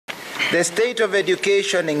The state of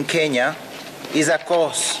education in Kenya is a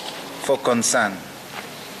cause for concern.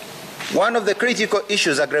 One of the critical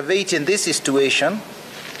issues aggravating this situation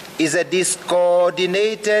is a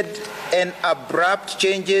discoordinated and abrupt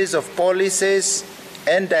changes of policies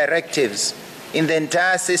and directives in the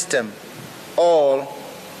entire system, all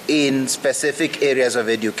in specific areas of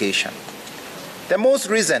education. The most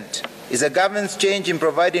recent is a government's change in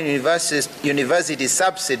providing university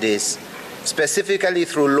subsidies, specifically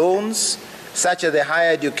through loans, such as the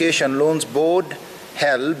Higher Education Loans Board,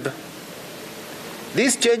 HELB.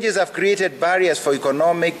 These changes have created barriers for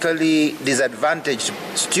economically disadvantaged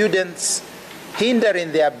students,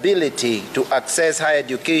 hindering their ability to access higher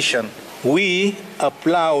education. We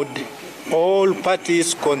applaud all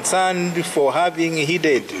parties concerned for having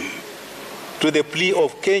heeded to the plea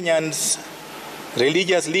of Kenyans,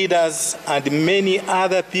 religious leaders, and many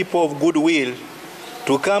other people of goodwill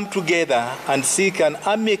to come together and seek an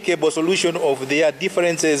amicable solution of their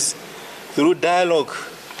differences through dialogue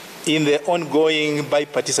in the ongoing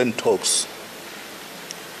bipartisan talks.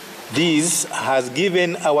 This has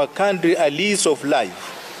given our country a lease of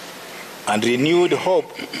life and renewed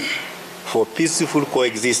hope for peaceful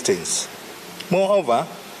coexistence. Moreover,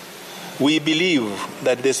 we believe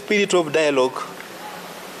that the spirit of dialogue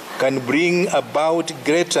can bring about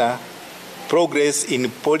greater progress in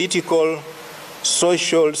political,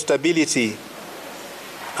 social stability,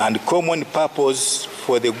 and common purpose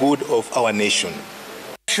for the good of our nation.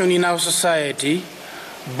 In our society,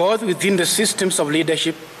 both within the systems of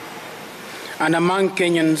leadership and among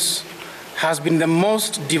Kenyans, has been the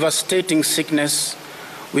most devastating sickness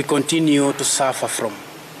we continue to suffer from.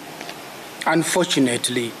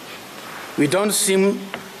 Unfortunately, we don't seem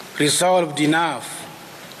resolved enough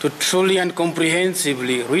to truly and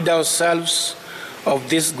comprehensively rid ourselves of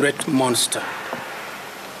this great monster.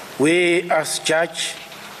 We as Church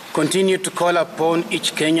continue to call upon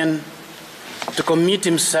each Kenyan to commit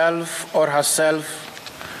himself or herself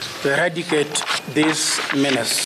to eradicate this menace.